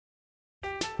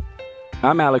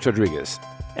I'm Alex Rodriguez.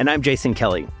 And I'm Jason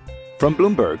Kelly. From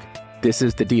Bloomberg, this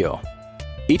is The Deal.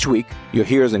 Each week, you'll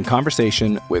hear us in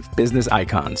conversation with business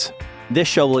icons. This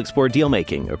show will explore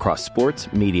deal-making across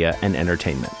sports, media, and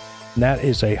entertainment. That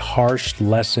is a harsh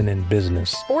lesson in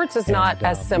business. Sports is not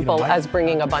as simple as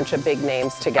bringing a bunch of big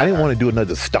names together. I didn't want to do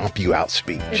another stomp you out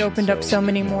speech. It opened up so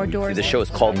many more doors. The show is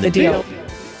called The Deal.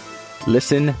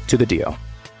 Listen to The Deal.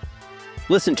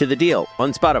 Listen to The Deal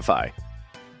on Spotify.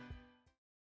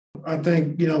 I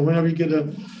think, whenever you get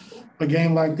a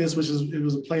game like this, it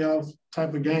was a playoff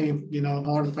type of game,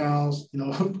 hard fouls,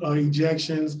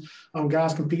 ejections,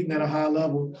 guys competing at a high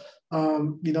level.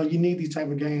 You need these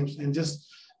type of games, and just,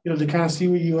 to kind of see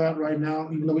where you're at right now,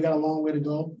 even though we got a long way to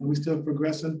go and we're still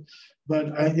progressing. But,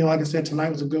 like I said, tonight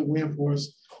was a good win for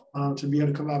us to be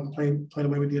able to come out and play the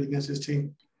way we did against this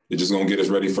team. It's just going to get us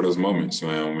ready for those moments,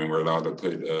 man, when we're allowed to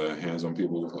put hands on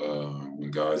people,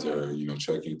 when guys are,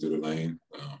 checking through the lane.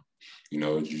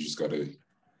 You just got to,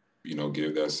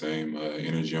 give that same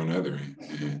energy on the other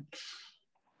end.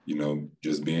 And,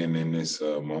 just being in this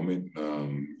moment,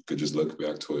 could just look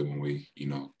back to it when we,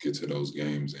 get to those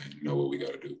games and know what we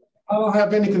got to do. I don't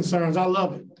have any concerns. I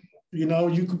love it.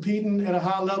 You competing at a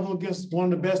high level against one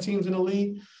of the best teams in the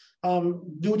league.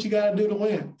 Do what you got to do to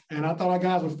win. And I thought our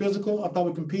guys were physical. I thought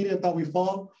we competed. I thought we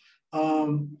fought.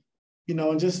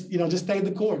 And just stay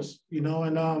the course,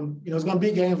 and, it's going to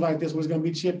be games like this where it's going to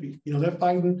be chippy. They're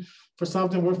fighting for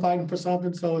something. We're fighting for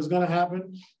something. So it's going to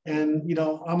happen. And,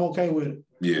 I'm okay with it.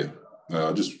 Yeah.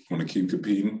 I just want to keep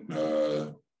competing.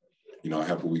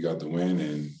 Happy we got the win,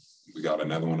 and we got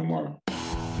another one tomorrow.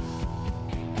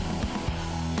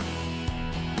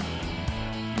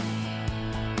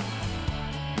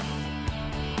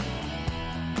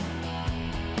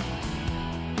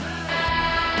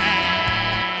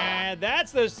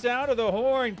 That's the sound of the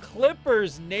horn.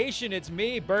 Clippers Nation, it's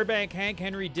me, Burbank Hank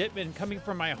Henry Dittman, coming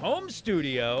from my home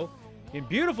studio in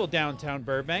beautiful downtown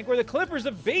Burbank, where the Clippers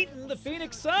have beaten the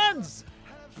Phoenix Suns.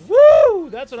 Woo!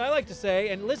 That's what I like to say.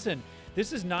 And listen,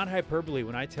 this is not hyperbole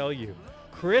when I tell you,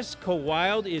 Chris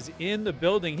Kawhi is in the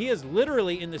building. He is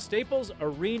literally in the Staples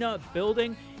Arena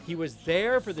building. He was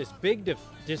there for this big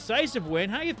decisive win.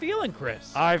 How you feeling,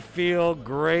 Chris? I feel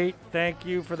great. Thank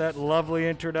you for that lovely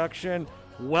introduction.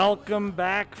 Welcome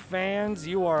back, fans.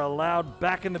 You are allowed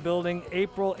back in the building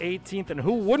April 18th. And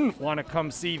who wouldn't want to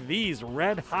come see these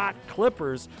red-hot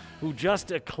Clippers who just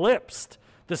eclipsed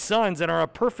the Suns and are a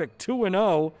perfect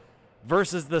 2-0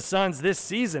 versus the Suns this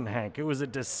season, Hank? It was a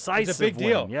decisive It's a big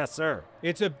deal. win. Yes, sir.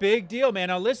 It's a big deal, man.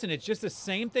 Now, listen, it's just the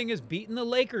same thing as beating the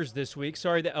Lakers this week.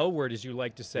 Sorry, the L word, as you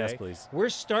like to say. Yes, please. We're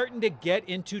starting to get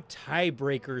into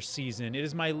tiebreaker season.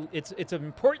 It's an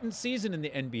important season in the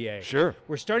NBA. Sure.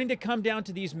 We're starting to come down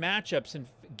to these matchups and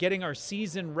getting our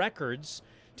season records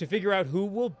to figure out who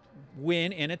will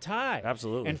win in a tie.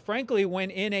 Absolutely. And frankly,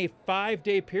 when in a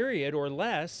 5-day period or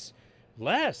less,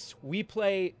 we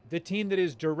play the team that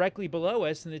is directly below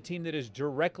us and the team that is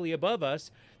directly above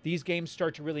us, these games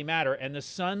start to really matter. And the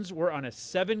Suns were on a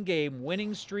 7-game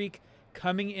winning streak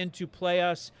coming into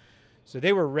playoffs. So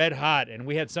they were red hot, and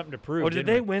we had something to prove. Oh, did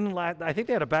they win last? I think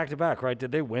they had a back-to-back, right?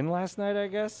 Did they win last night, I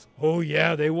guess? Oh,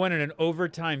 yeah. They won in an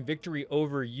overtime victory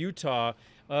over Utah,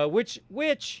 which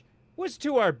was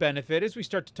to our benefit. As we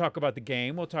start to talk about the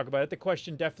game, we'll talk about it. The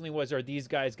question definitely was, are these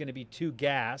guys going to be too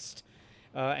gassed?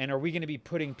 And are we going to be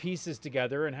putting pieces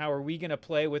together, and how are we going to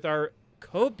play with our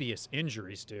copious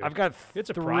injuries, dude? I've got it's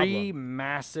a three problem.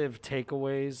 massive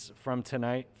takeaways from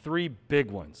tonight, 3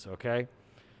 big ones, okay?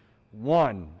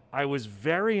 1, I was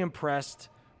very impressed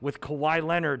with Kawhi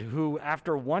Leonard, who,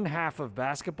 after one half of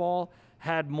basketball,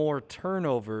 had more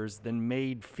turnovers than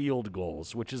made field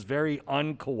goals, which is very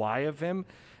un-Kawhi of him.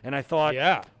 And I thought,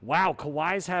 wow,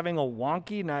 Kawhi's having a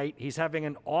wonky night. He's having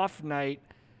an off night.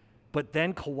 But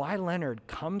then Kawhi Leonard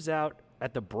comes out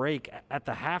at the break, at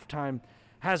the halftime,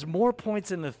 has more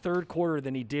points in the third quarter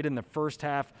than he did in the first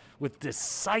half, with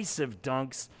decisive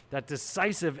dunks, that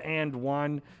decisive and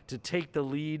one to take the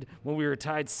lead when we were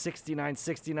tied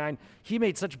 69-69. He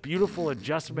made such beautiful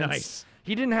adjustments. Nice.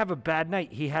 He didn't have a bad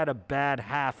night. He had a bad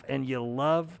half, and you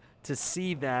love to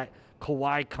see that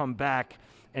Kawhi come back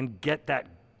and get that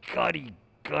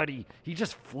gutty. He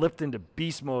just flipped into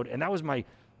beast mode, and that was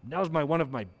one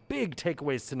of my big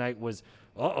takeaways tonight was,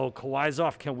 Kawhi's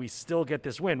off. Can we still get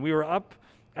this win? We were up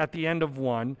at the end of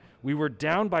 1. We were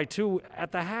down by 2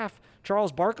 at the half.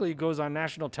 Charles Barkley goes on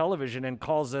national television and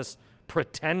calls us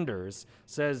pretenders,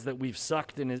 says that we've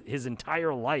sucked in his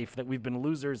entire life, that we've been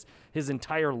losers his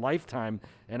entire lifetime.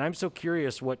 And I'm so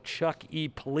curious what Chuck E.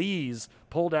 Please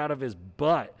pulled out of his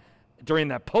butt during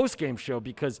that post-game show,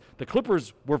 because the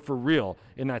Clippers were for real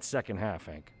in that second half,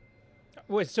 Hank.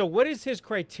 Wait, so what is his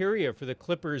criteria for the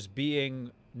Clippers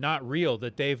being not real,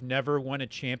 that they've never won a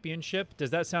championship? Does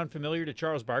that sound familiar to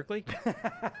Charles Barkley?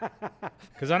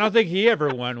 Because I don't think he ever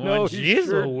won one. No, Jeez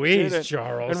sure Louise, didn't.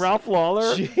 Charles. And Ralph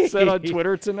Lawler said on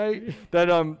Twitter tonight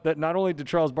that not only did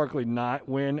Charles Barkley not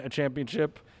win a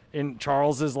championship in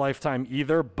Charles's lifetime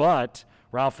either, but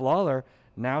Ralph Lawler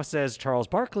now says Charles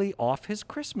Barkley off his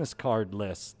Christmas card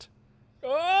list.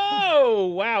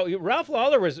 Oh, wow. Ralph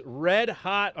Lawler was red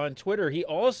hot on Twitter. He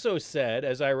also said,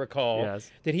 as I recall,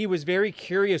 that he was very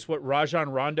curious what Rajon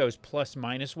Rondo's plus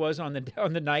minus was on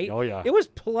the night. Oh, yeah. It was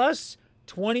plus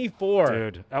 24.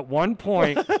 Dude, at one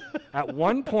point, I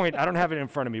don't have it in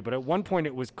front of me, but at one point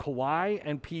it was Kawhi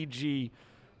and PG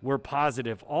were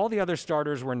positive. All the other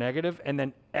starters were negative, and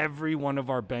then every one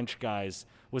of our bench guys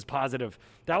was positive.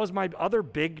 That was my other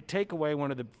big takeaway,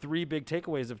 one of the 3 big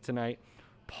takeaways of tonight.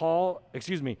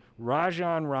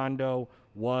 Rajon Rondo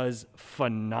was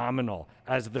phenomenal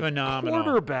as the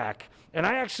quarterback. And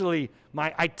I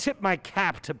tip my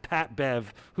cap to Pat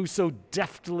Bev, who so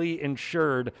deftly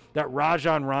ensured that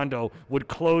Rajon Rondo would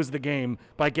close the game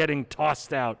by getting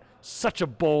tossed out. Such a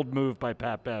bold move by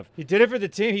Pat Bev. He did it for the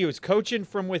team. He was coaching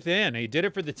from within. He did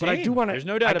it for the team. But I do want to. There's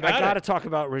no doubt about it. I got to talk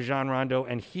about Rajon Rondo,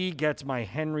 and he gets my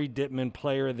Henry Dittman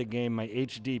Player of the Game, my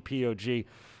HDPOG.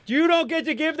 You don't get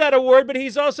to give that award, but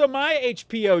he's also my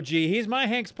HPOG. He's my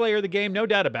Hanks Player of the Game, no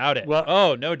doubt about it.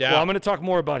 Well, no doubt. Well, I'm going to talk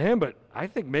more about him, but I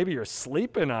think maybe you're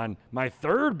sleeping on my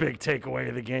 3rd big takeaway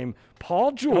of the game.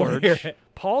 Paul George,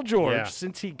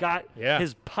 since he got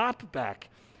his pop back,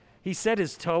 he said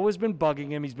his toe has been bugging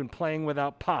him. He's been playing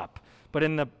without pop. But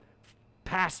in the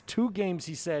past 2 games,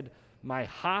 he said, my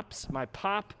hops, my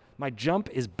pop, my jump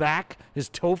is back. His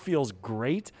toe feels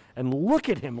great. And look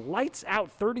at him. Lights out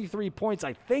 33 points,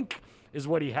 I think, is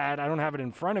what he had. I don't have it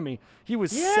in front of me. He was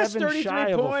 7 shy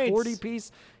of a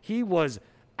 40-piece. He was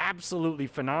absolutely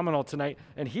phenomenal tonight.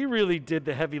 And he really did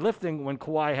the heavy lifting when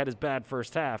Kawhi had his bad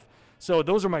first half. So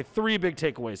those are my 3 big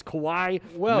takeaways. Kawhi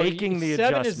making the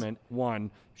adjustment,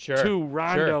 1. Sure. 2,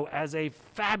 Rondo as a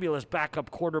fabulous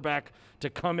backup quarterback to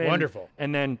come in. Wonderful.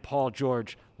 And then Paul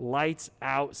George, lights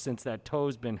out since that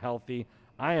toe's been healthy.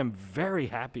 I am very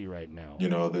happy right now. You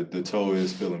know, the toe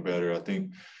is feeling better. I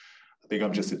think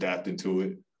I'm just adapting to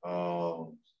it.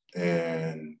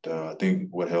 And I think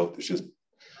what helped is just,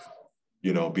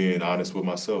 you know, being honest with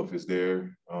myself is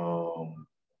there.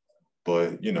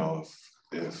 But, you know,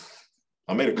 if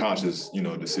I made a conscious, you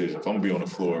know, decision, if I'm gonna be on the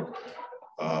floor,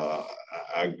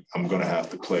 I'm going to have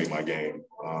to play my game.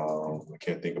 I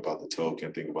can't think about the toe,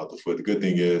 can't think about the foot. The good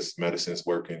thing is medicine's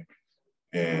working,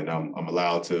 and I'm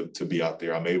allowed to be out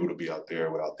there. I'm able to be out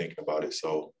there without thinking about it.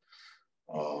 So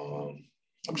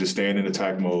I'm just staying in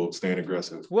attack mode, staying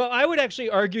aggressive. Well, I would actually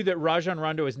argue that Rajon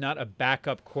Rondo is not a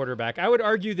backup quarterback. I would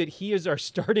argue that he is our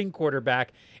starting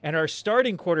quarterback, and our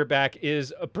starting quarterback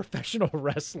is a professional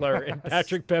wrestler in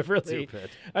Patrick Beverley. Stupid.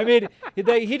 I mean,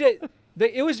 he did.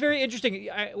 It was very interesting,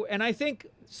 and I think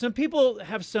some people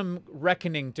have some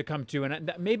reckoning to come to,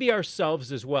 and maybe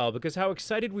ourselves as well, because how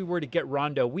excited we were to get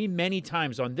Rondo. We many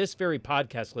times on this very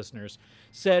podcast, listeners,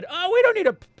 said, oh, we don't need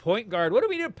a point guard. What do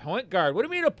we need a point guard? What do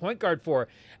we need a point guard for?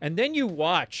 And then you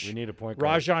watch we need a point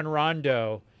guard. Rajon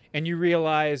Rondo, and you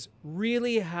realize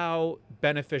really how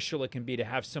beneficial it can be to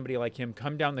have somebody like him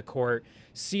come down the court,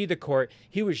 see the court.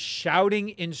 He was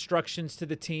shouting instructions to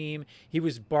the team. He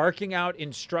was barking out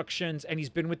instructions, and he's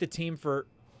been with the team for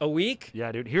a week.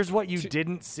 Yeah, dude. Here's what you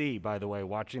didn't see, by the way,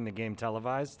 watching the game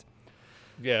televised.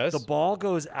 Yes. The ball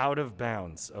goes out of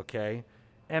bounds, okay?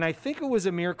 And I think it was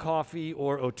Amir Coffey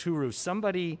or Oturu,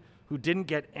 somebody who didn't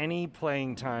get any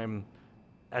playing time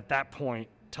at that point,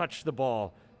 touched the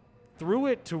ball, threw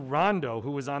it to Rondo, who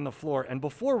was on the floor. And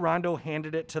before Rondo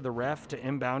handed it to the ref to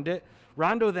inbound it,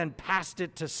 Rondo then passed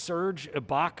it to Serge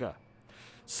Ibaka.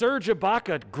 Serge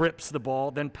Ibaka grips the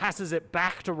ball, then passes it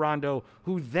back to Rondo,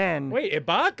 who then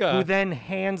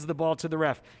hands the ball to the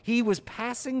ref. He was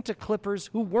passing to Clippers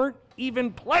who weren't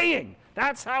even playing.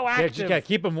 That's how active. You gotta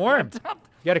keep him warm.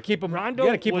 You gotta keep him. Rondo you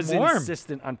gotta keep was him warm.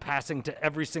 insistent on passing to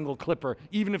every single Clipper,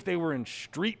 even if they were in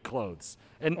street clothes.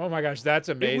 And oh my gosh, that's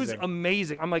amazing. It was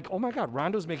amazing. I'm like, oh my God,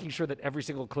 Rondo's making sure that every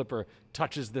single Clipper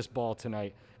touches this ball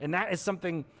tonight, and that is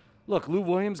something. Look, Lou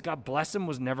Williams, God bless him,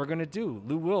 was never going to do.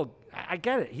 Lou Will, I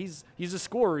get it. He's a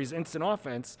scorer. He's instant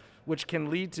offense, which can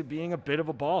lead to being a bit of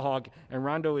a ball hog, and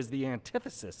Rondo is the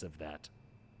antithesis of that.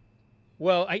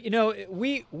 Well,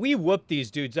 we whoop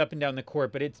these dudes up and down the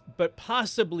court, but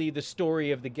possibly the story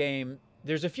of the game.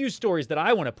 There's a few stories that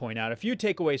I want to point out, a few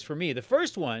takeaways for me. The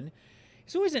first one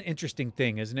It's always an interesting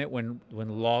thing, isn't it, when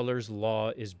Lawler's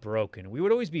Law is broken? We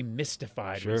would always be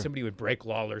mystified when somebody would break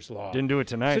Lawler's Law. Didn't do it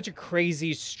tonight. Such a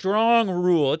crazy, strong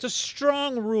rule. It's a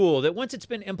strong rule that once it's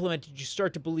been implemented, you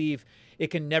start to believe it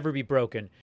can never be broken.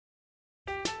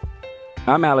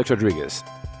 I'm Alex Rodriguez.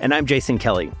 And I'm Jason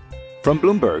Kelly. From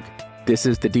Bloomberg, this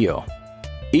is The Deal.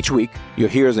 Each week, you'll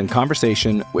hear us in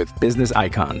conversation with business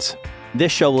icons.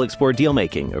 This show will explore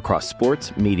deal-making across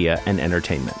sports, media, and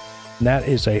entertainment. That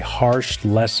is a harsh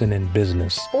lesson in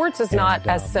business. Sports is not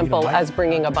as simple as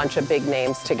bringing a bunch of big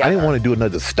names together. I didn't want to do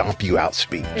another stomp you out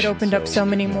speech. It opened up so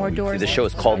many more doors. The show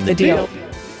is called The Deal.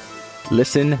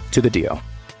 Listen to The Deal.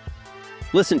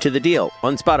 Listen to The Deal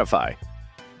on Spotify.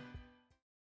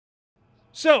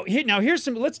 So here's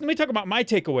some. Let me talk about my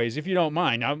takeaways, if you don't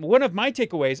mind. Now, one of my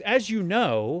takeaways, as you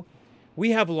know,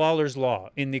 we have Lawler's Law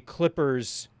in the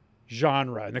Clippers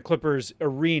genre, in the Clippers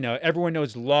arena. Everyone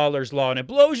knows Lawler's Law, and it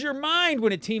blows your mind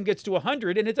when a team gets to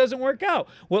 100 and it doesn't work out.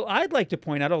 Well, I'd like to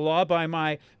point out a law by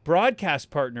my broadcast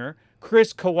partner,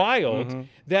 Chris Kawhild,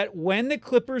 that when the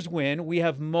Clippers win, we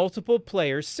have multiple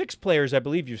players, 6 players, I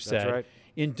believe you said. That's right.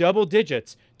 In double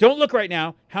digits. Don't look right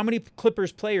now. How many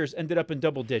Clippers players ended up in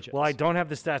double digits? Well, I don't have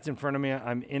the stats in front of me.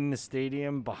 I'm in the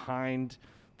stadium behind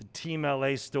the Team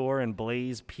LA store and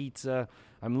Blaze Pizza.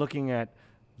 I'm looking at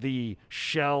the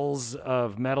shells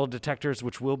of metal detectors,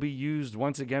 which will be used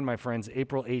once again, my friends,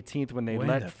 April 18th when they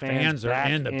let the fans are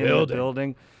back in the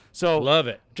building. So love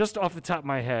it. Just off the top of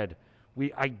my head,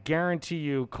 I guarantee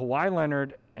you Kawhi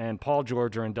Leonard and Paul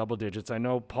George are in double digits. I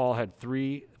know Paul had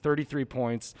 33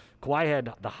 points. Kawhi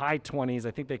had the high 20s.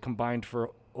 I think they combined for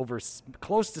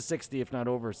close to 60, if not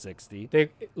over 60. They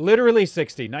literally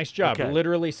 60. Nice job. Okay.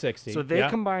 Literally 60. So they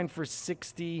combined for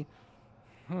 60.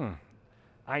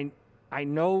 I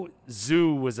know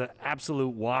Zoo was an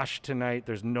absolute wash tonight.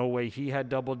 There's no way he had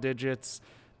double digits.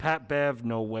 Pat Bev,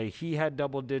 no way he had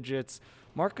double digits.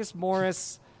 Marcus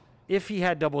Morris, if he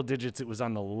had double digits, it was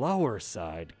on the lower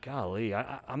side. Golly,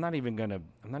 I'm not even gonna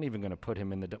put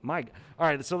him in the all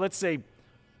right. So let's say,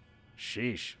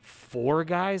 4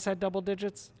 guys had double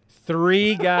digits.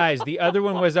 3 guys. The other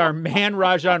one was our man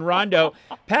Rajon Rondo.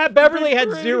 Pat Beverly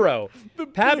had 0.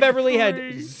 Pat Beverly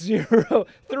had 0.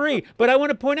 3. But I want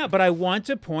to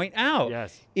point out.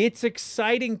 Yes. It's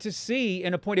exciting to see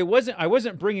in a point. I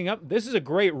wasn't bringing up. This is a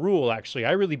great rule, actually.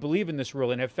 I really believe in this rule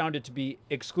and have found it to be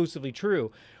exclusively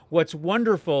true. What's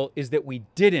wonderful is that we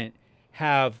didn't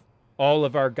have all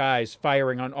of our guys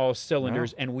firing on all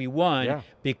cylinders, and we won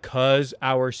because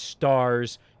our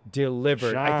stars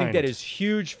delivered. I think that is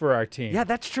huge for our team. Yeah,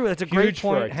 that's true. That's a great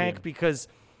point, Hank, because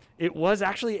it was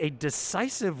actually a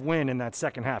decisive win in that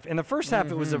second half. In the first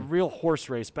half, it was a real horse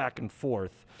race back and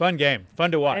forth. Fun game. Fun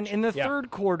to watch. And in the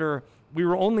third quarter, we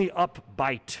were only up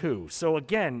by 2. So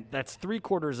again, that's 3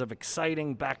 quarters of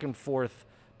exciting back and forth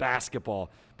basketball.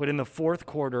 But in the fourth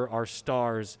quarter, our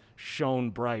stars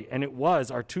shone bright. And it was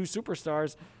our 2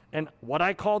 superstars. And what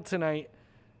I called tonight,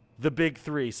 the big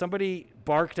 3. Somebody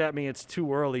barked at me, it's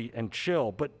too early, and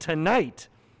chill. But tonight,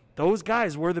 those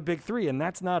guys were the big 3, and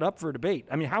that's not up for debate.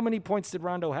 I mean, how many points did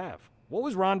Rondo have? What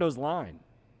was Rondo's line?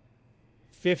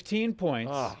 15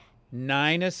 points,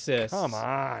 9 assists. Come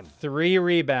on. 3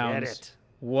 rebounds, Get it.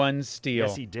 1 steal.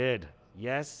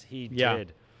 Yes, he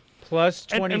did. Plus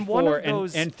 24. And one of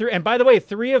those... and by the way,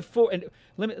 3 of 4. And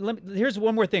here's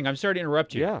one more thing. I'm sorry to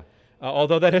interrupt you. Yeah.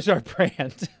 Although that is our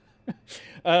brand.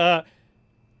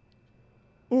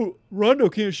 Rondo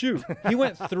can't shoot. He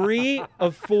went 3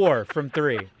 of 4 from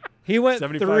 3. He went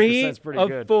 3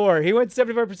 of 4. He went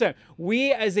 75%.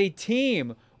 We as a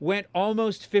team went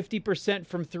almost 50%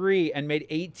 from 3 and made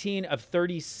 18 of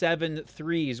 37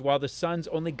 threes, while the Suns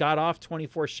only got off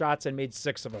 24 shots and made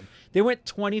 6 of them. They went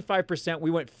 25%. We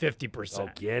went 50%. Oh,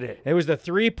 get it. It was the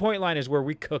 3-point line is where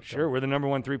we cooked Sure, them. we're the number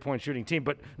 1 3-point shooting team.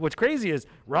 But what's crazy is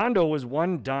Rondo was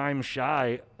 1 dime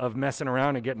shy of messing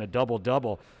around and getting a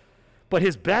double-double. But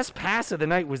his best pass of the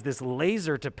night was this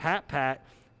laser to Pat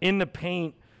in the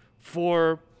paint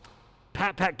for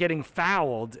Pat getting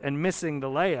fouled and missing the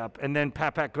layup, and then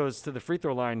Pat goes to the free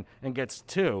throw line and gets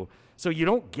 2. So you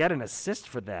don't get an assist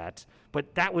for that,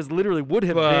 but that was literally would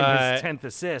have been his 10th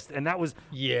assist, and that was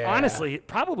honestly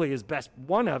probably his best,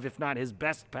 one of, if not his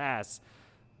best pass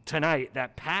tonight.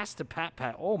 That pass to Pat,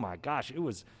 oh my gosh, it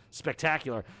was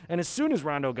spectacular. And as soon as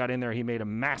Rondo got in there, he made a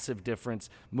massive difference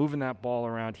moving that ball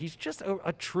around. He's just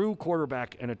a true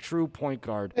quarterback and a true point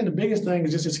guard. And the biggest thing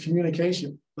is just his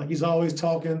communication. Like, he's always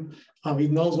talking. He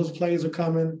knows what plays are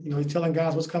coming. He's telling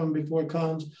guys what's coming before it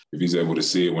comes. If he's able to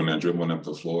see it when they're dribbling up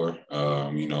the floor,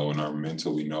 in our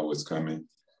mental, we know what's coming.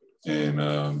 And,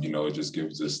 it just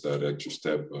gives us that extra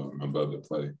step above the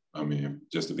play. I mean,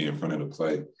 just to be in front of the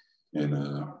play.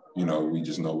 And, we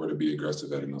just know where to be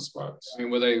aggressive at in those spots. I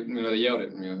mean, they yelled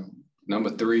it. Number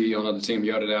 3 on the other team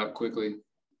yelled it out quickly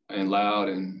and loud,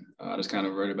 and I just kind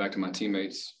of reverted back to my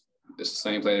teammates. It's the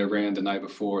same play they ran the night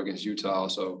before against Utah.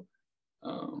 So,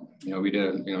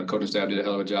 the coaching staff did a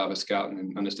hell of a job of scouting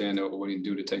and understanding what we need to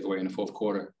do to take away in the fourth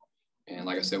quarter. And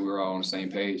like I said, we were all on the same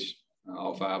page.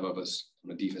 All 5 of us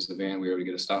on the defensive end, we were able to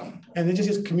get a stop. And then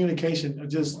just communication of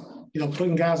just,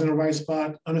 putting guys in the right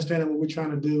spot, understanding what we're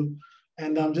trying to do,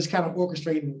 and just kind of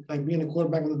orchestrating, like being a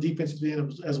quarterback on the defensive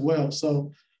end as well.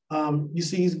 So you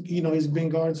see, he's been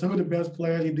guarding some of the best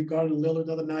players. He guarded Lillard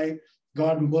the other night,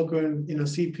 guarding Booker and,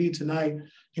 CP tonight,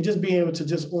 and just being able to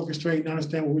just orchestrate and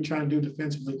understand what we're trying to do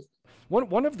defensively.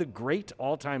 One of the great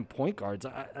all-time point guards,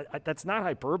 that's not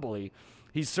hyperbole.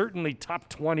 He's certainly top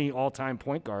 20 all-time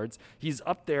point guards. He's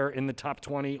up there in the top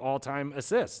 20 all-time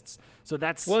assists. So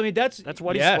that's what he's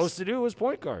supposed to do as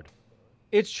point guard.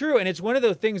 It's true, and it's one of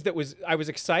the things that I was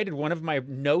excited. One of my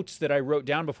notes that I wrote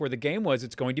down before the game was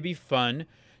it's going to be fun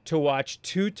to watch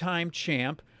 2-time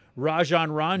champ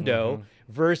Rajon Rondo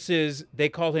versus, they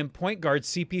call him point guard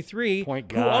CP3, point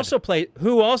God.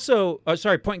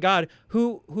 Point God,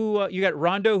 who you got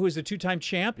Rondo, who's a 2-time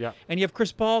champ, and you have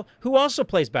Chris Paul, who also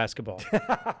plays basketball.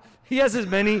 He has as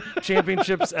many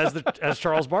championships as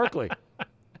Charles Barkley.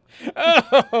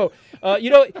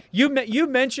 You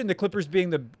mentioned the Clippers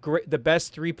being the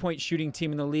best 3-point shooting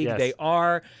team in the league. Yes. They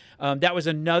are. That was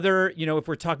another, if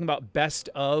we're talking about best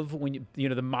of, when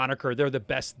the moniker, they're the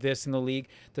best this in the league.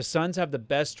 The Suns have the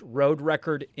best road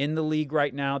record in the league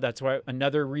right now. That's why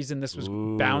another reason this was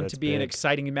bound to be an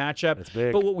exciting matchup. That's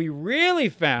big. But what we really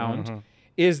found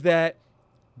is that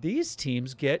these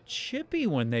teams get chippy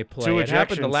when they play. 2 It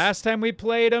happened the ejections. last time we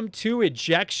played them. 2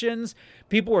 ejections.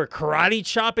 People were karate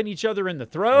chopping each other in the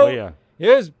throat. Oh, yeah.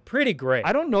 It was pretty great.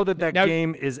 I don't know that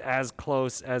game is as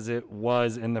close as it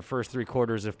was in the first 3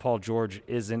 quarters if Paul George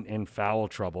isn't in foul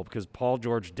trouble, because Paul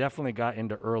George definitely got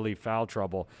into early foul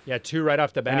trouble. Yeah, 2 right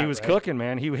off the bat. And he was cooking,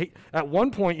 man. He at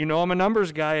one point, I'm a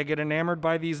numbers guy. I get enamored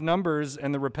by these numbers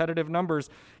and the repetitive numbers.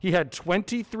 He had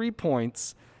 23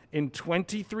 points in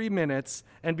 23 minutes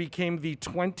and became the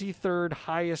 23rd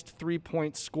highest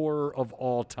 3-point scorer of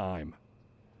all time.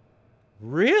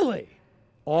 Really?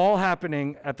 All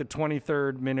happening at the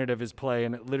 23rd minute of his play,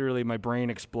 and literally my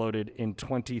brain exploded in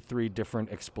 23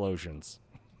 different explosions.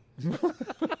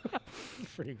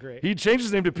 Pretty great. He changed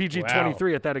his name to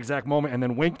PG-23 at that exact moment and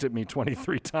then winked at me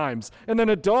 23 times. And then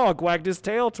a dog wagged his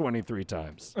tail 23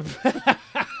 times.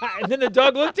 And then the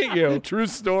dog looked at you. True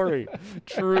story.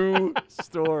 True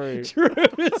story. True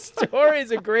story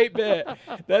is a great bit.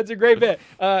 That's a great bit.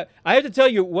 I have to tell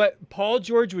you what Paul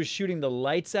George was shooting the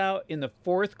lights out in the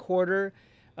fourth quarter.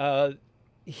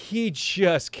 He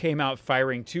just came out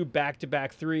firing 2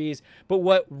 back-to-back threes. But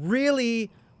what really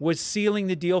was sealing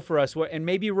the deal for us, and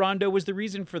maybe Rondo was the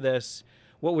reason for this,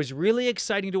 what was really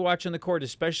exciting to watch on the court,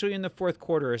 especially in the fourth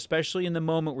quarter, especially in the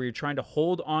moment where you're trying to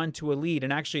hold on to a lead,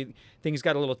 and actually things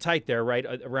got a little tight there, right,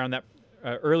 around that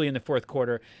early in the fourth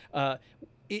quarter.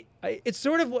 It's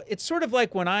sort of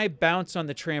like when I bounce on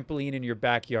the trampoline in your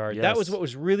backyard. Yes. That was what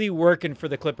was really working for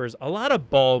the Clippers. A lot of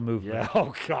ball movement. Yeah.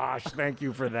 Oh, gosh. Thank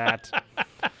you for that.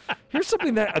 Here's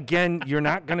something that, again, you're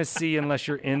not going to see unless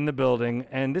you're in the building.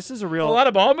 And this is a lot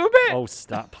of ball movement? Oh,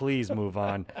 stop. Please move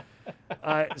on.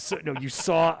 You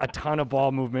saw a ton of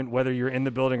ball movement, whether you're in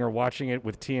the building or watching it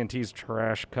with TNT's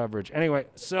trash coverage. Anyway,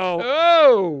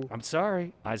 I'm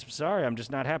sorry. I'm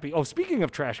just not happy. Oh, speaking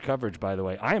of trash coverage, by the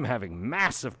way, I am having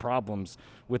massive problems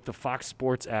with the Fox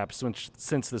Sports app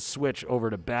since the switch over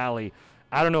to Bally.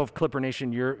 I don't know if Clipper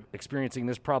Nation, you're experiencing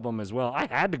this problem as well. I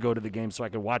had to go to the game so I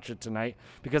could watch it tonight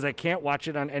because I can't watch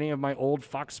it on any of my old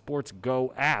Fox Sports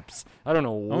Go apps. I don't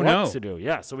know what to do.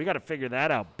 Yeah, so we got to figure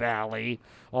that out, Bally.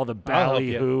 All the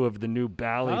ballyhoo of the new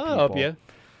Bally people. I'll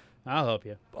help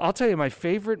you. I'll tell you my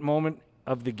favorite moment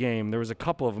of the game. There was a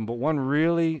couple of them, but one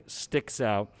really sticks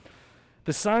out.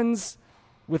 The Suns,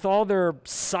 with all their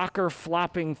soccer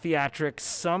flopping theatrics,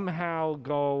 somehow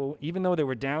go, even though they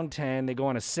were down 10, they go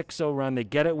on a 6-0 run. They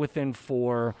get it within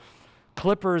 4.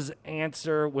 Clippers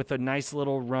answer with a nice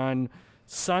little run.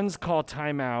 Suns call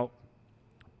timeout,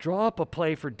 draw up a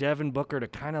play for Devin Booker to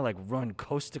kind of like run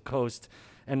coast to coast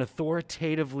and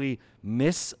authoritatively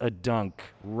miss a dunk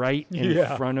right in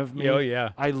front of me. Oh, yeah.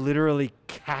 I literally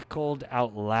cackled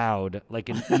out loud like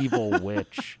an evil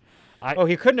witch.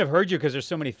 He couldn't have heard you because there's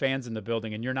so many fans in the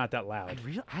building, and you're not that loud.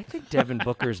 I think Devin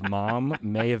Booker's mom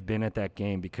may have been at that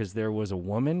game because there was a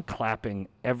woman clapping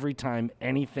every time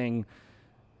anything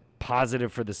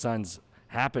positive for the Suns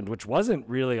happened, which wasn't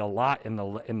really a lot in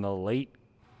the late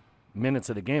minutes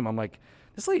of the game. I'm like,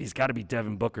 this lady's got to be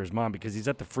Devin Booker's mom because he's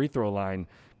at the free throw line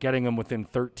getting them within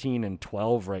 13 and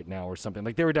 12 right now or something.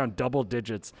 Like they were down double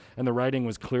digits and the writing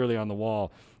was clearly on the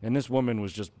wall. And this woman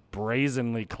was just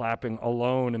brazenly clapping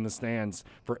alone in the stands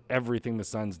for everything the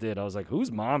Suns did. I was like,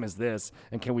 whose mom is this?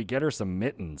 And can we get her some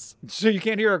mittens? So you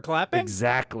can't hear her clapping?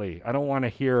 Exactly. I don't want to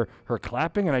hear her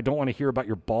clapping, and I don't want to hear about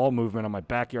your ball movement on my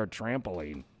backyard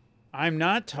trampoline. I'm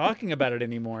not talking about it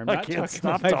anymore. I can't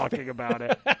stop talking about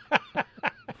it.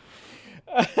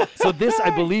 So this, I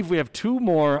believe we have 2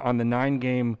 more on the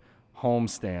 9-game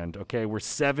homestand. Okay, we're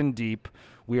 7 deep.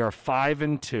 We are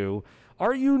 5-2.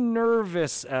 Are you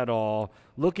nervous at all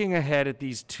looking ahead at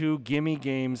these 2 gimme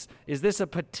games? Is this a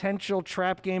potential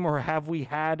trap game, or have we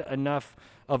had enough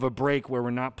of a break where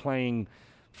we're not playing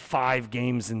 5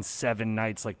 games in 7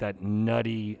 nights like that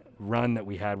nutty run that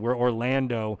we had, where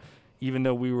Orlando, even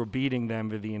though we were beating them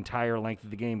for the entire length of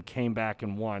the game, came back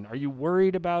and won? Are you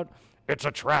worried about it's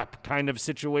a trap kind of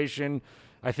situation?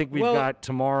 I think we've got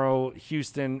tomorrow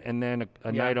Houston and then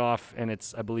a night off, and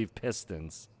it's, I believe,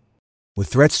 Pistons. With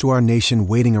threats to our nation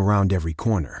waiting around every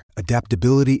corner,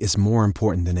 adaptability is more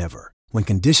important than ever. When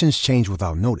conditions change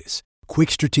without notice,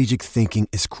 quick strategic thinking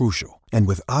is crucial. And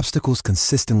with obstacles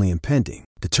consistently impending,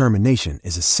 determination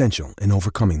is essential in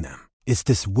overcoming them. It's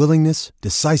this willingness,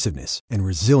 decisiveness, and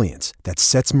resilience that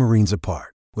sets Marines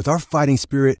apart. With our fighting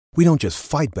spirit, we don't just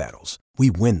fight battles,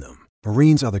 we win them.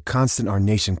 Marines are the constant our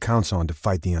nation counts on to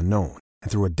fight the unknown.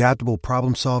 And through adaptable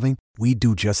problem solving, we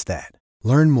do just that.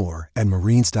 Learn more at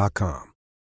Marines.com.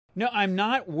 No, I'm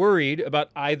not worried about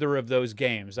either of those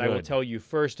games. Good. I will tell you,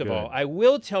 first of all. I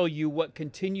will tell you what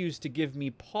continues to give me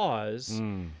pause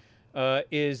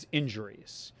is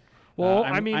injuries. Well,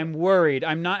 I'm worried.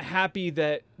 I'm not happy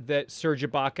that Serge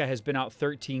Ibaka has been out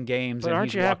 13 games. But and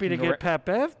aren't he's you happy to walking get Pat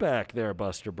Bev back there,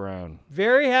 Buster Brown?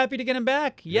 Very happy to get him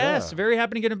back. Yes, very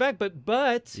happy to get him back. But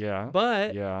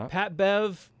Pat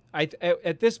Bev,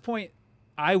 at this point,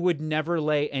 I would never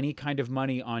lay any kind of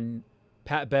money on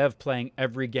Pat Bev playing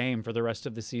every game for the rest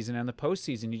of the season and the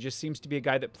postseason. He just seems to be a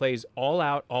guy that plays all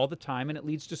out all the time, and it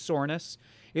leads to soreness.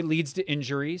 It leads to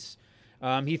injuries.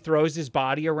 He throws his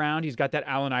body around. He's got that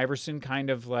Allen Iverson kind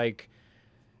of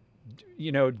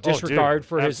disregard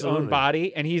for his own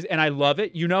body, and I love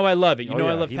it. I love it. I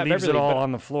love he Pat leaves Beverly, it all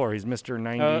on the floor. He's Mr.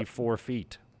 94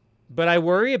 feet. But I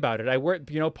worry about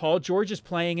it. Paul George is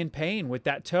playing in pain with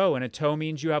that toe, and a toe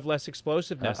means you have less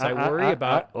explosiveness. I worry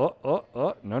about.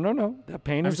 No. That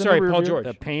pain is. Paul George.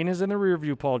 The pain is in the rear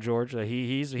view, Paul George.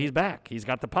 He's back. He's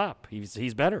got the pop.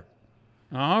 He's better.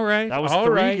 All right. That was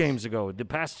 3 games ago. The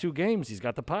past 2 games, he's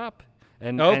got the pop.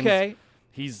 Okay.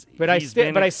 But I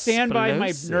stand by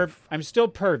my nerve. I'm still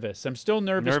Purvis. I'm still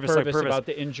nervous Purvis about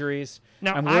the injuries.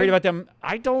 Now, I'm worried about them.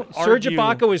 I don't Serge argue.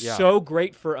 Ibaka was so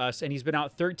great for us, and he's been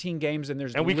out 13 games, and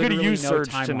we could have used Serge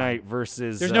timeline tonight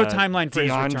versus there's no timeline for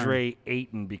DeAndre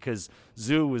Ayton because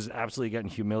Zoo was absolutely getting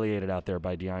humiliated out there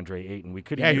by DeAndre Ayton. We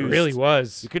could have used. He really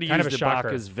was. We could have used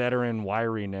Ibaka's veteran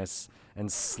wiriness and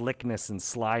slickness and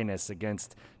slyness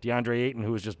against DeAndre Ayton,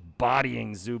 who was just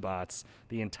bodying Zubats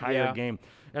the entire game.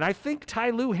 And I think Ty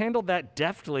Lue handled that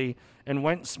deftly and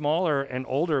went smaller and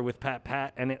older with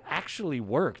Pat, and it actually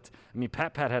worked. I mean,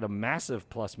 Pat had a massive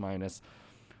plus-minus.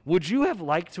 Would you have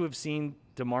liked to have seen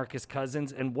DeMarcus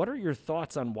Cousins, and what are your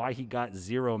thoughts on why he got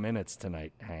 0 minutes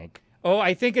tonight, Hank? Oh,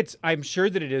 I'm sure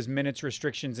that it is minutes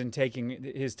restrictions and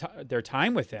taking their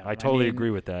time with him. I totally agree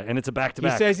with that, and it's a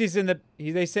back-to-back. He says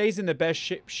they say he's in the best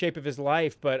shape of his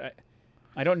life, but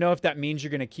I don't know if that means you're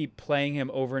going to keep playing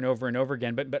him over and over and over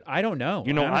again. But I don't know.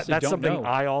 That's something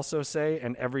I also say,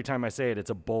 and every time I say it, it's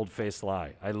a bold-faced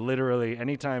lie. I literally,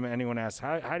 anytime anyone asks,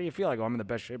 how do you feel? I go, I'm in the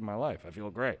best shape of my life. I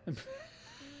feel great.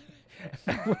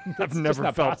 I've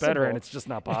never felt better, and it's just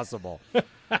not possible.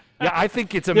 I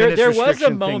think it's a minutes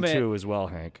restriction thing too as well,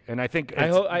 Hank. And I think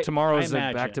tomorrow's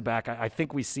a back-to-back. I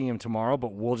think we see him tomorrow,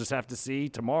 but we'll just have to see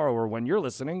tomorrow or when you're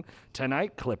listening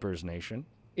tonight, Clippers Nation.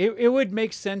 It would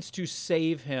make sense to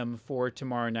save him for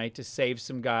tomorrow night, to save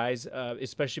some guys,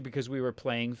 especially because we were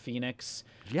playing Phoenix,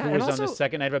 who was on the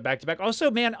second night of a back-to-back. Also,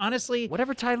 man, honestly,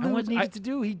 whatever Ty Lue needed to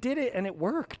do, he did it, and it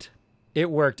worked. It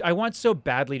worked. I want so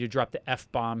badly to drop the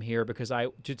F-bomb here because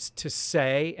just to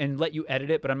say and let you edit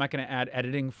it, but I'm not going to add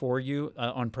editing for you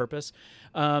on purpose.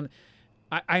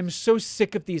 I'm so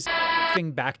sick of these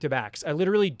back-to-backs. I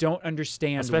literally don't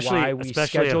understand why we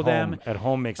schedule them. At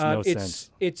home makes no sense.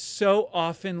 It so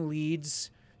often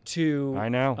leads to I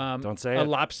know. Don't say a it.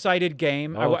 lopsided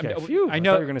game. Oh, okay. Phew. I I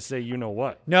know thought you were going to say you know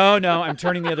what. No, I'm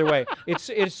turning the other way.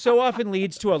 It so often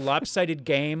leads to a lopsided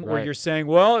game where Right. you're saying,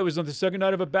 well, it was on the second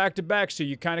night of a back-to-back, so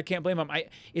you kind of can't blame them.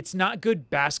 It's not good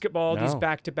basketball, these No.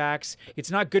 back-to-backs. It's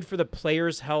not good for the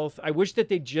players' health. I wish that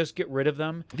they'd just get rid of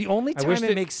them. The only I wish time it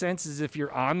that- makes sense is if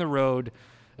you're on the road,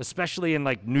 especially in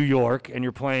like New York, and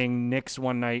you're playing Knicks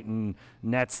one night and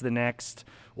Nets the next,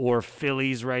 or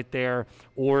Phillies right there,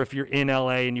 or if you're in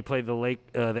LA and you play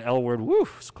the L word,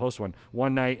 it's a close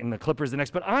one night, and the Clippers the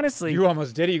next. But honestly, You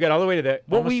almost did it. You got all the way to the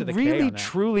what almost we to the K really on that.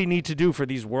 truly need to do for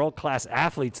these world-class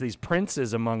athletes, these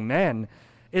princes among men,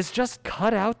 is just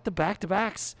cut out the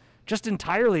back-to-backs just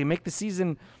entirely. Make the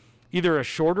season either a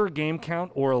shorter game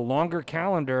count or a longer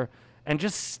calendar, and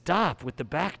just stop with the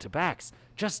back-to-backs.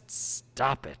 Just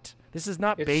stop it. This is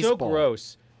not It's baseball. so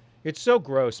gross. It's so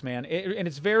gross, man. And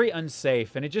it's very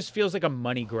unsafe, and it just feels like a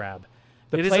money grab.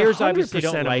 The It is players 100% obviously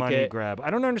don't a like money it. grab. I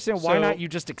don't understand why So- not you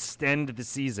just extend the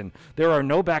season. There are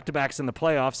no back-to-backs in the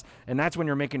playoffs, and that's when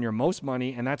you're making your most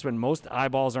money, and that's when most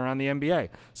eyeballs are on the NBA.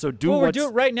 So do Well, we're what's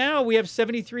doing right now. We have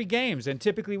 73 games, and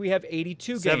typically we have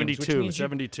 82 games.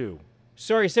 72.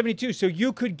 Sorry, 72. So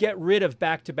you could get rid of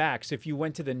back-to-backs if you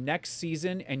went to the next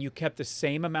season and you kept the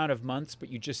same amount of months, but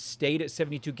you just stayed at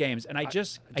 72 games. And I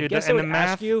guess Dude, I and would the math-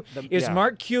 ask you, is yeah.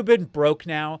 Mark Cuban broke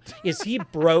now? Is he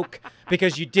broke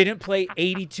because you didn't play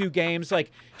 82 games?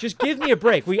 Like, just give me a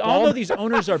break. We all know these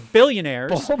owners are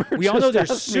billionaires. Ballmer We all know just they're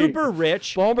asked me- super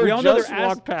rich. Ballmer we all know just they're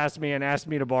walked past me and asked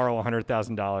me to borrow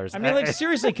 $100,000. I mean, like,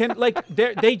 seriously,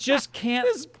 they just can't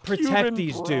protect Cuban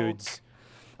these broke. dudes.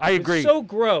 I agree. It's so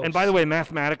gross. And by the way,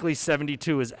 mathematically,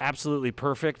 72 is absolutely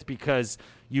perfect because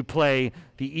you play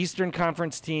the Eastern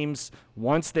Conference teams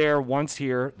once there, once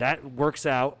here. That works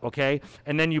out, okay?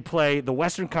 And then you play the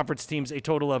Western Conference teams a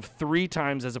total of 3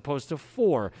 times as opposed to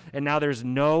 4. And now there's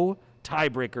no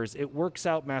tiebreakers. It works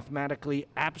out mathematically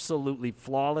absolutely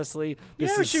flawlessly.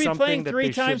 This Yeah, we is should be something playing that 3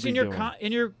 they times should in be your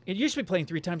doing. It used to be playing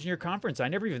 3 times in your conference. I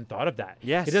never even thought of that.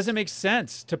 Yes. It doesn't make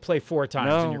sense to play 4 times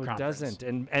in your No, it conference. doesn't.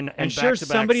 And sure, back-to-backs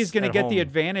somebody's going to at get the home.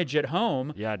 advantage at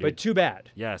home. Yeah, dude. But too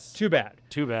bad. Yes. Too bad.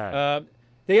 Too bad.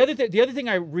 The other thing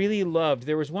I really loved,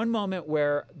 there was one moment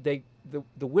where the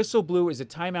whistle blew as a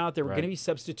timeout. There were going to be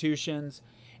substitutions,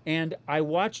 and I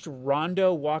watched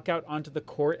Rondo walk out onto the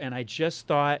court, and I just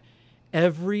thought,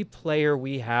 every player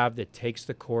we have that takes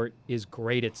the court is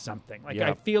great at something. Like,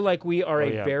 I feel like we are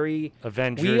very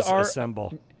Avengers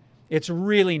assemble. It's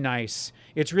really nice.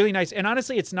 It's really nice. And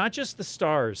honestly, it's not just the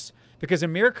stars, because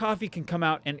Amir Coffey can come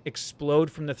out and explode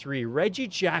from the 3. Reggie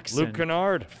Jackson. Luke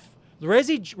Kennard.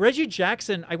 Reggie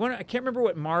Jackson. I can't remember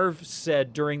what Marv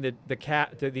said during the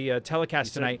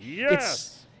telecast tonight.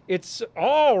 Yes. It's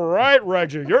all right,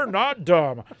 Reggie. You're not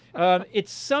dumb.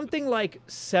 It's something like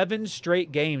 7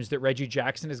 straight games that Reggie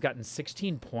Jackson has gotten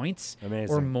 16 points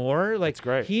or more. Like, That's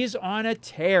great. He's on a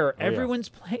tear. Oh, Everyone's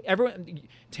playing.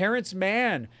 Terrence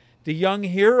Mann, the young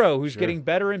hero who's getting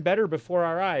better and better before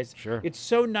our eyes. Sure. It's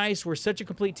so nice. We're such a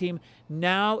complete team.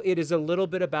 Now it is a little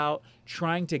bit about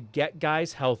trying to get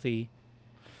guys healthy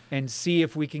and see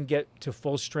if we can get to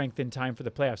full strength in time for the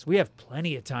playoffs. We have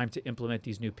plenty of time to implement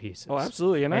these new pieces. Oh,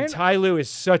 absolutely. And Ty Lue is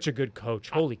such a good coach.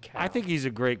 Holy cow. I think he's a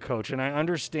great coach, and I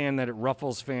understand that it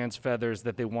ruffles fans' feathers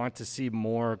that they want to see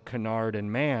more Kennard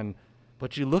and Mann,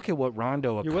 but you look at what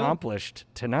Rondo accomplished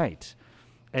tonight,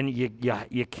 and you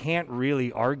can't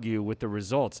really argue with the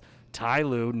results. Ty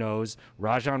Lue knows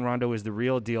Rajon Rondo is the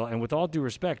real deal, and with all due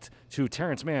respect to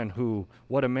Terrence Mann, who,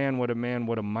 what a man, what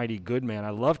a mighty good man.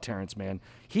 I love Terrence Mann.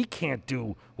 He can't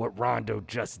do what Rondo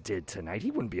just did tonight. He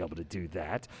wouldn't be able to do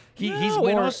that.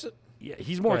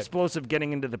 He's more explosive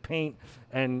getting into the paint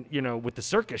and, with the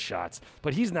circus shots,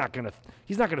 but he's not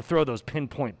gonna throw those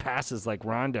pinpoint passes like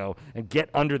Rondo and get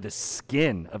under the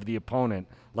skin of the opponent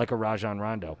like a Rajon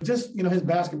Rondo. Just, his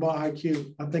basketball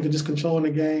IQ, I think, of just controlling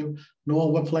the game,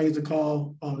 knowing what plays to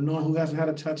call, knowing who hasn't had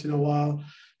a touch in a while,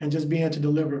 and just being able to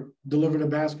deliver the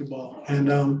basketball. And,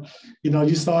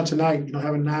 you saw tonight,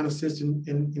 having 9 assists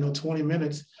in 20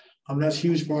 minutes. That's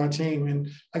huge for our team. And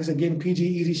like I said, getting PG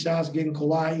easy shots, getting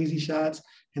Kawhi easy shots,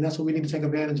 and that's what we need to take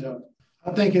advantage of.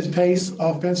 I think his pace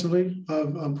offensively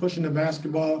of pushing the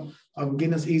basketball, of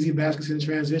getting us easy baskets in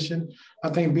transition. I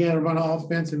think being able to run an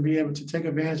offense and be able to take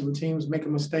advantage when teams make a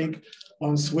mistake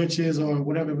on switches or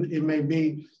whatever it may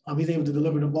be, he's able to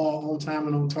deliver the ball on time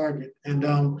and on target.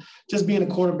 And just being a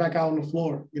quarterback out on the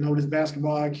floor, with his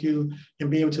basketball IQ and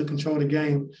being able to control the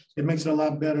game, it makes it a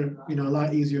lot better, a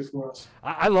lot easier for us.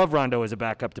 I love Rondo as a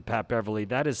backup to Pat Beverly.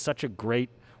 That is such a great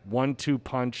 1-2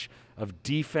 punch of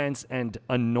defense and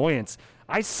annoyance.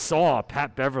 I saw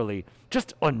Pat Beverly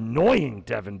just annoying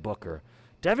Devin Booker.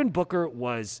 Devin Booker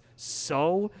was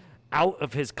so out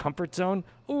of his comfort zone.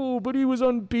 Oh, but he was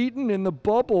unbeaten in the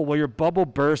bubble. Well, your bubble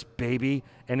burst, baby,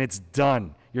 and it's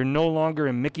done. You're no longer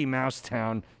in Mickey Mouse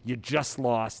Town. You just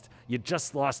lost. You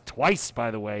just lost twice,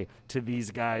 by the way, to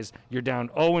these guys. You're down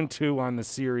 0-2 on the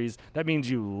series. That means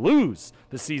you lose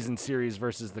the season series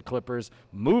versus the Clippers.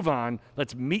 Move on.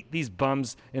 Let's meet these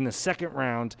bums in the second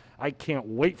round. I can't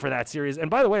wait for that series. And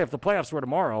by the way, if the playoffs were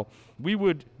tomorrow, we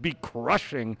would be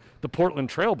crushing the Portland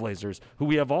Trailblazers, who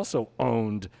we have also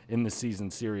owned in the season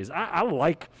series. I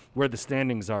like where the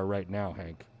standings are right now,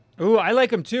 Hank. Ooh, I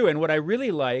like them too. And what I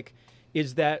really like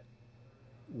is that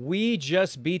we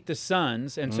just beat the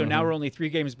Suns, and so now we're only 3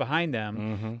 games behind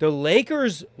them. The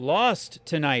Lakers lost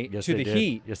tonight to the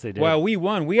Heat. Yes, they did. While we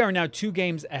won. We are now 2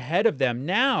 games ahead of them.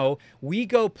 Now we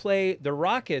go play the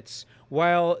Rockets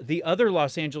while the other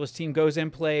Los Angeles team goes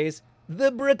and plays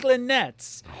the Brooklyn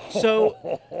Nets.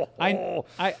 So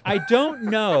I don't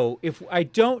know if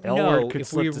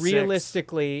we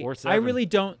realistically,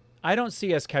 I don't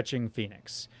see us catching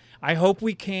Phoenix. I hope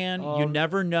we can. You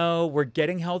never know. We're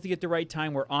getting healthy at the right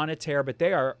time. We're on a tear, but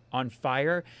they are on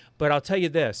fire. But I'll tell you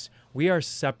this. We are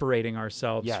separating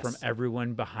ourselves from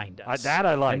everyone behind us. That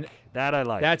I like.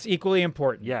 That's equally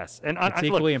important. Yes. And it's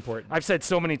equally important. I've said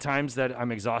so many times that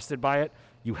I'm exhausted by it.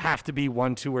 You have to be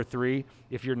 1, 2, or 3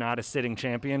 if you're not a sitting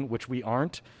champion, which we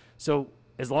aren't. So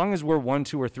as long as we're 1,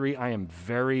 2, or 3, I am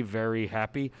very, very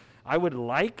happy. I would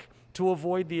like to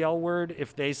avoid the L word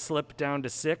if they slip down to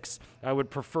 6. I would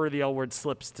prefer the L word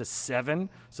slips to 7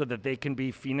 so that they can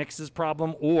be Phoenix's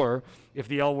problem, or if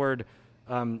the L word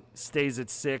stays at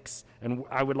 6, and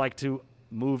I would like to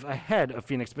move ahead of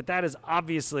Phoenix. But that is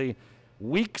obviously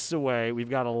weeks away. We've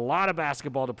got a lot of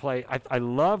basketball to play. I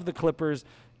love the Clippers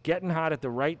getting hot at the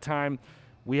right time.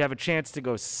 We have a chance to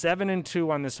go 7-2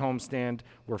 on this homestand.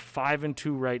 We're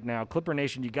 5-2 right now. Clipper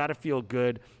Nation, you got to feel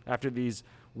good after these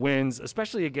wins,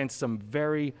 especially against some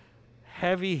very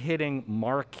heavy-hitting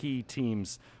marquee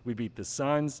teams. We beat the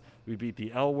Suns. We beat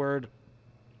the L word.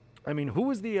 I mean,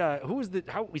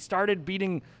 how we started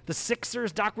beating the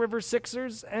Sixers, Doc Rivers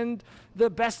Sixers, and the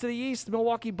best of the East, the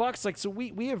Milwaukee Bucks. So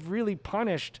we have really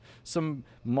punished some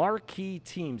marquee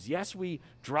teams. Yes, we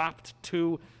dropped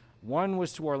 2. One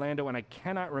was to Orlando, and I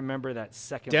cannot remember that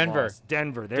second loss.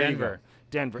 Denver. You go.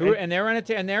 Denver. And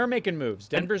they're making moves.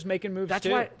 Denver's making moves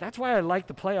too. That's why I like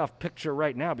the playoff picture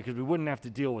right now, because we wouldn't have to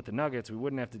deal with the Nuggets. We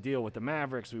wouldn't have to deal with the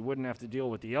Mavericks. We wouldn't have to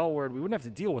deal with the L word. We wouldn't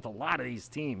have to deal with a lot of these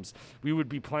teams. We would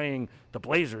be playing the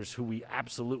Blazers, who we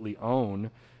absolutely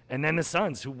own, and then the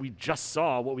Suns, who we just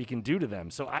saw what we can do to them.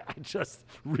 So I just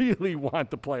really want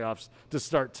the playoffs to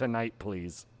start tonight,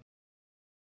 please.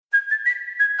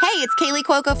 Hey, it's Kaylee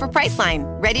Cuoco for Priceline.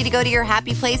 Ready to go to your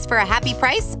happy place for a happy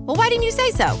price? Well, why didn't you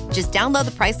say so? Just download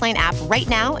the Priceline app right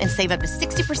now and save up to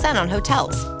 60% on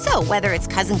hotels. So whether it's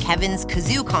Cousin Kevin's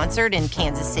Kazoo Concert in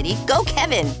Kansas City, go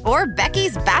Kevin, or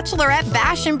Becky's Bachelorette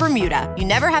Bash in Bermuda, you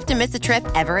never have to miss a trip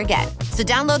ever again. So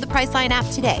download the Priceline app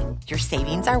today. Your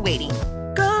savings are waiting.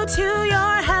 Go to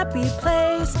your happy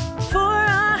place for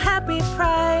a happy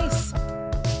price.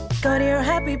 Go to your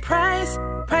happy price,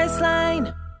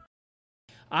 Priceline.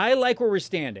 I like where we're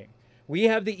standing. We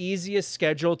have the easiest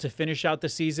schedule to finish out the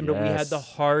season, but we had the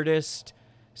hardest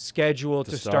schedule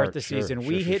to start the season.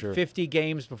 We hit 50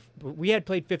 games. We had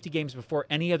played 50 games before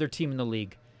any other team in the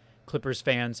league, Clippers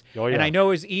fans. And I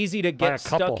know it's easy to get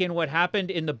stuck in what happened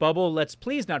in the bubble. Let's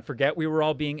please not forget we were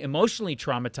all being emotionally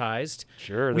traumatized.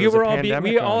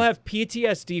 We all have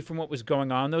PTSD from what was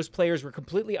going on. Those players were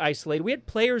completely isolated. We had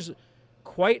players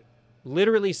quite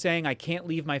literally saying, I can't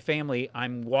leave my family.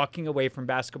 I'm walking away from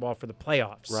basketball for the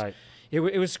playoffs. Right. It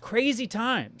was crazy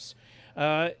times.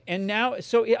 And now,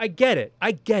 so I get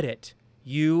it.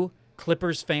 You,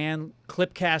 Clippers fan,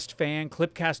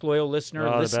 Clipcast loyal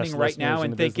listener, listening right now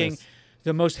and thinking,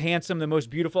 the most handsome, the most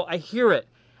beautiful. I hear it.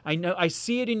 I know. I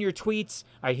see it in your tweets.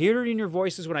 I hear it in your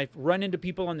voices when I run into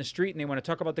people on the street and they want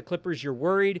to talk about the Clippers. You're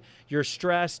worried. You're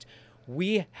stressed.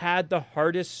 We had the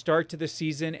hardest start to the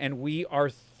season, and we are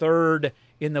 3rd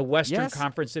in the Western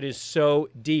Conference. It is so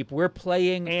deep. We're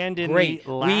playing great.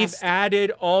 We've added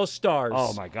all-stars.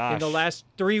 Oh, my gosh. In the last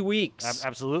 3 weeks.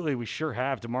 Absolutely. We sure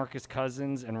have. DeMarcus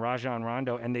Cousins and Rajon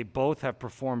Rondo, and they both have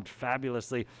performed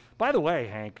fabulously. By the way,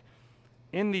 Hank,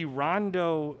 in the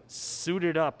Rondo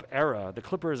suited-up era, the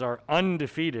Clippers are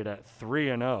undefeated at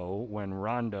 3-0 when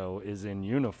Rondo is in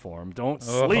uniform. Don't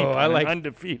sleep on an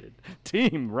undefeated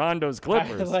team, Rondo's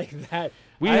Clippers. I like that.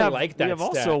 We have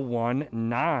also won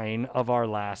 9 of our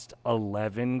last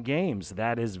 11 games.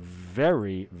 That is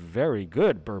very, very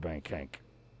good, Burbank Hank.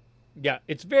 Yeah,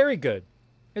 it's very good.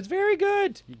 It's very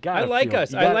good. I like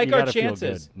us. I like our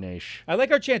chances. Nash. I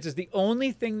like our chances. The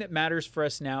only thing that matters for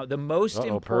us now, the most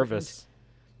important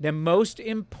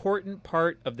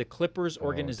part of the Clippers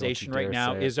organization right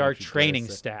now is our training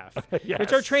staff. Yes.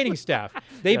 It's our training staff.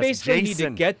 They basically need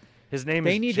to get. His name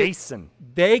is Jason.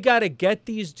 They got to get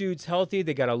these dudes healthy.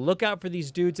 They got to look out for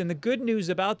these dudes. And the good news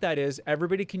about that is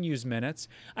everybody can use minutes.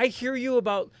 I hear you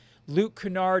about Luke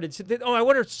Kennard. I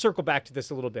want to circle back to this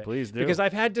a little bit. Please do. Because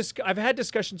I've had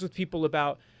discussions with people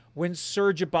about when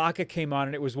Serge Ibaka came on,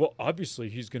 and it was, well, obviously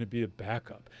he's going to be a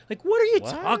backup. Like, what are you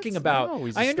talking about? No,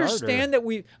 he's I a understand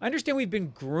starter. I understand we've been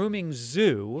grooming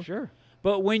Zoo. Sure.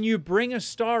 But when you bring a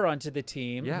star onto the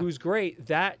team who's great,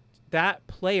 that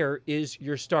player is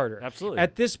your starter. Absolutely.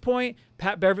 At this point,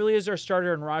 Pat Beverly is our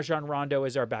starter and Rajon Rondo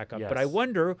is our backup. Yes. But I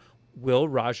wonder, will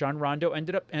Rajon Rondo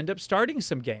end up starting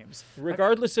some games,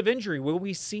 regardless of injury? Will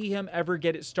we see him ever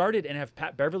get it started and have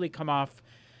Pat Beverly come off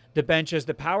the bench as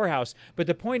the powerhouse? But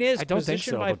the point is, I don't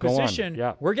position think so, by but go on. position,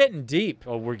 Yeah. we're getting deep.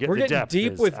 Oh, we're getting depth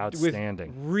deep is with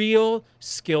outstanding. real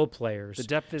skill players. The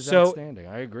depth is so outstanding.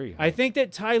 I agree. I think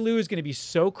that Ty Lue is going to be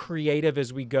so creative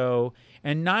as we go,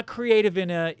 and not creative in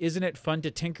a isn't it fun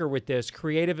to tinker with this,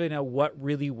 creative in a what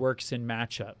really works in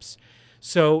matchups.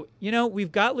 So,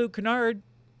 we've got Luke Kennard.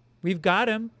 We've got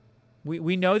him.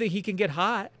 We know that he can get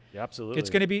hot. Yeah, absolutely. It's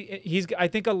going to be I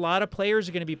think a lot of players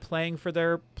are going to be playing for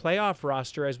their playoff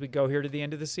roster as we go here to the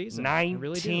end of the season.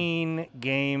 19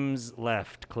 games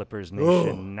left, Clippers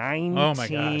Nation.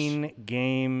 19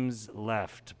 games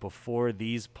left before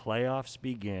these playoffs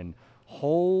begin.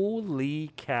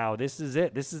 Holy cow. This is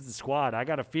it. This is the squad. I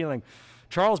got a feeling.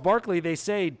 Charles Barkley, they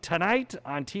say tonight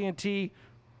on TNT,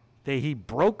 he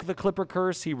broke the Clipper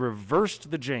curse. He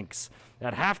reversed the jinx.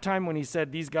 At halftime when he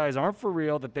said these guys aren't for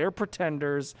real, that they're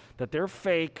pretenders, that they're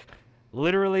fake,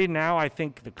 literally now I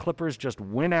think the Clippers just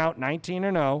win out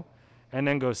 19-0 and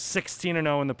then go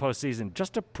 16-0 in the postseason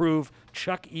just to prove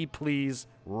Chuck E. Please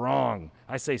wrong.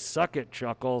 I say suck it,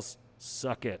 Chuckles.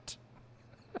 Suck it.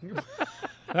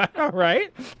 All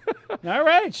right.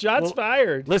 Shots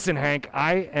fired. Listen, Hank,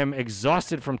 I am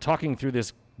exhausted from talking through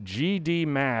this GD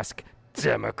mask.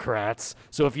 Democrats.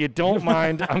 So if you don't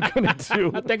mind, I'm going to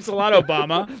do... Thanks a lot,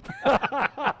 Obama.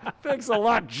 Thanks a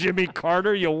lot, Jimmy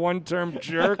Carter, you one-term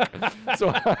jerk.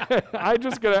 So I'm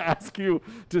just going to ask you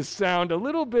to sound a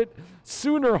little bit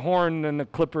sooner horn than the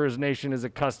Clippers Nation is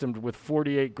accustomed with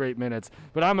 48 great minutes.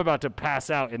 But I'm about to pass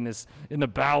out in the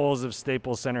bowels of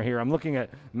Staples Center here. I'm looking at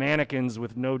mannequins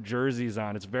with no jerseys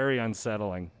on. It's very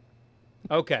unsettling.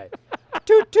 Okay.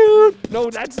 Toot toot. No,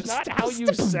 that's not how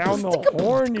you sound the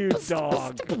horn, you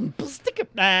dog.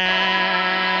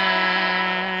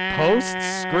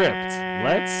 Postscript.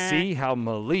 Let's see how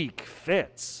Malik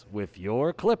fits with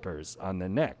your Clippers on the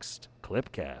next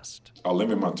Clipcast. I'll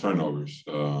limit my turnovers.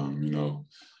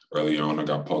 Early on I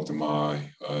got poked in my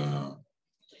eye.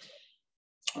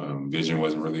 Vision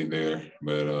wasn't really there,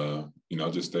 but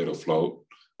just stayed afloat.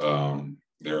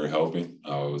 They were helping.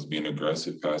 I was being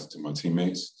aggressive, passing to my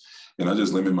teammates. And I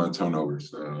just limit my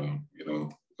turnovers.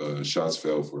 Shots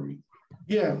fell for me.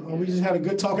 Yeah, we just had a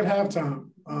good talk at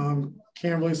halftime.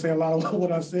 Can't really say a lot of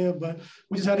what I said, but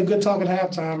we just had a good talk at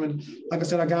halftime. And like I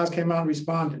said, our guys came out and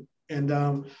responded. And,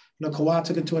 Kawhi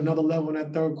took it to another level in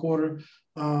that third quarter.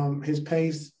 His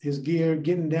pace, his gear,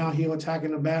 getting downhill,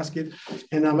 attacking the basket.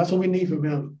 And that's what we need from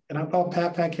him. And I thought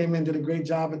Pat came in, did a great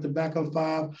job at the backup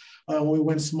five when we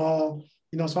went small.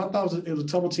 So I thought it was a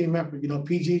total team effort.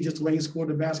 PG, just the way he scored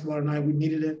the basketball tonight, we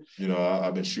needed it.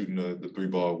 I've been shooting the three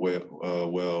ball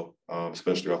well,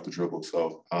 especially off the dribble.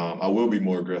 So I will be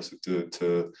more aggressive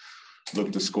to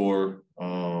look to score,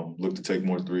 look to take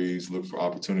more threes, look for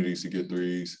opportunities to get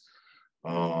threes.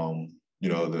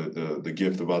 The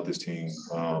gift about this team,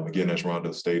 again, as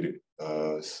Rondo stated,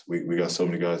 we got so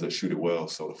many guys that shoot it well,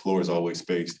 so the floor is always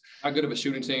spaced. How good of a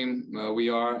shooting team we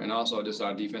are, and also just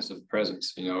our defensive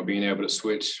presence, being able to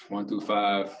switch 1 through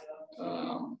 5.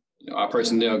 Our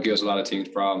personnel gives a lot of teams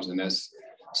problems, and that's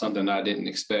something I didn't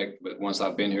expect. But once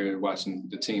I've been here watching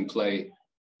the team play,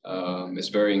 it's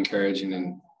very encouraging.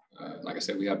 And like I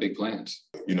said, we have big plans.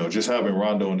 Just having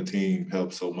Rondo on the team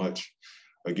helps so much.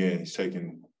 Again, he's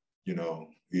taking,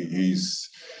 he's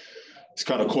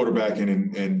kind of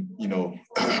quarterbacking and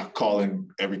calling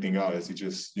everything out, as he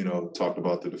just, talked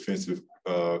about the defensive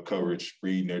coverage,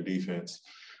 reading their defense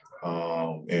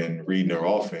and reading their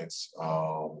offense.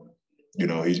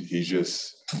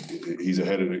 He's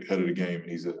ahead of the game, and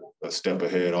he's a step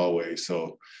ahead always.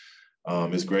 So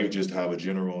it's great just to have a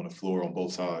general on the floor on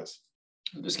both sides.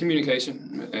 Just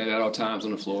communication and at all times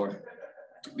on the floor,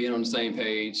 being on the same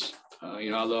page. I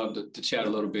love to chat a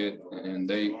little bit, and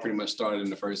they pretty much started in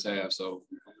the first half. So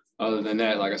other than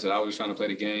that, like I said, I was just trying to play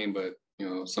the game, but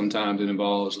sometimes it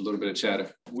involves a little bit of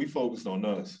chatter. We focused on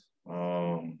us.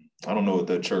 I don't know what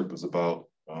that chirp is about.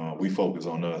 We focus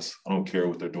on us. I don't care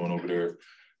what they're doing over there.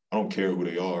 I don't care who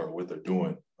they are or what they're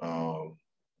doing. I'm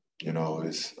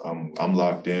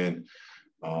locked in.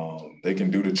 They can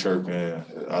do the chirping.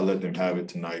 I let them have it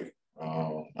tonight.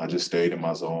 I just stayed in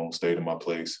my zone, stayed in my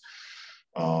place.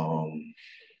 I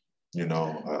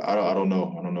don't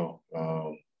know.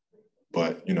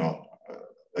 But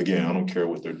again, I don't care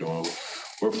what they're doing.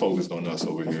 We're focused on us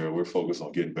over here. We're focused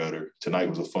on getting better. Tonight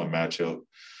was a fun matchup,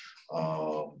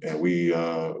 and we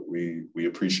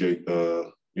appreciate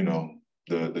the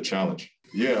challenge.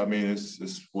 Yeah, I mean,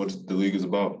 it's what the league is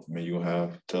about. I mean, you're gonna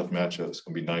have tough matchups. It's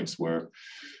gonna be nights where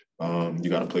you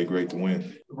got to play great to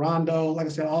win. Rondo, like I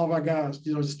said, all of our guys,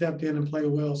 just stepped in and played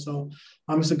well. So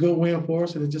it's a good win for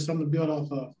us, and it's just something to build off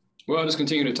of. Well, just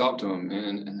continue to talk to them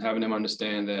and having them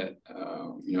understand that,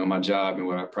 my job and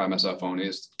what I pride myself on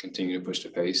is to continue to push the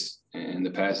pace, and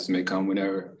the passes may come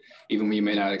whenever, even when you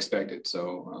may not expect it.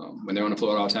 So when they're on the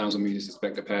floor at all times with me, just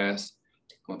expect a pass.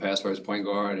 I'm going to pass first point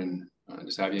guard and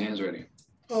just have your hands ready.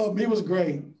 He was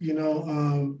great,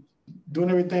 doing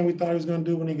everything we thought he was going to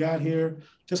do when he got here,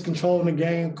 just controlling the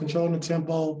game, controlling the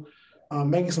tempo,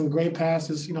 making some great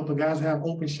passes, for guys to have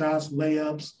open shots,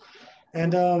 layups.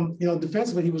 And,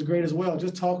 defensively, he was great as well,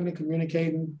 just talking and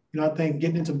communicating, I think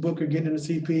getting into Booker, getting into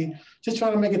CP, just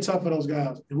trying to make it tough for those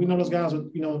guys. And we know those guys are,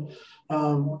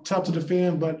 tough to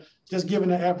defend, but just giving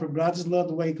the effort. But I just love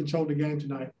the way he controlled the game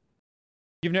tonight.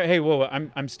 Hey, whoa!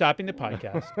 I'm stopping the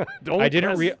podcast.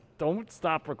 Don't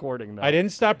stop recording though. I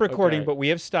didn't stop recording, Okay. but we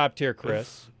have stopped here,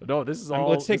 Chris. No, this is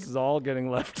all. This is all getting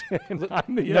left in.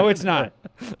 I'm the No, it's editor.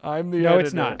 not. I'm the No, editor.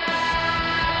 it's not.